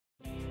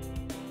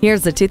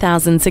Here's a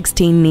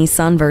 2016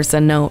 Nissan Versa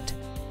Note.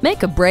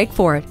 Make a break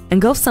for it and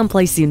go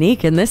someplace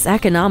unique in this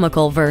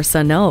economical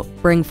Versa Note.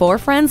 Bring 4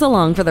 friends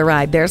along for the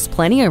ride. There's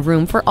plenty of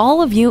room for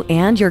all of you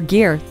and your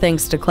gear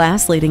thanks to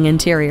class-leading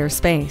interior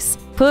space.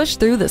 Push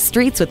through the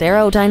streets with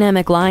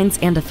aerodynamic lines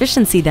and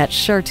efficiency that's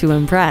sure to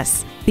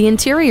impress. The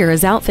interior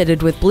is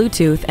outfitted with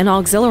Bluetooth and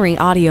auxiliary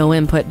audio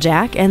input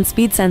jack and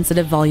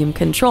speed-sensitive volume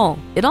control.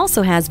 It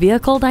also has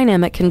vehicle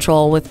dynamic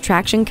control with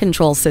traction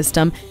control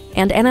system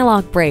and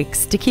analog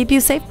brakes to keep you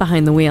safe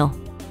behind the wheel.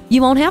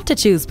 You won't have to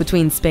choose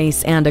between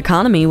space and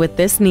economy with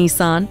this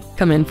Nissan.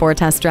 Come in for a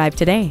test drive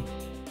today.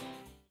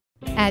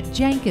 At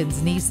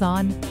Jenkins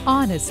Nissan,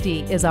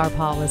 honesty is our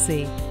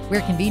policy.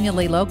 We're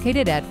conveniently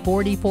located at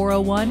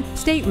 4401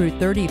 State Route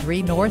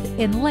 33 North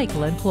in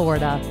Lakeland,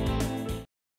 Florida.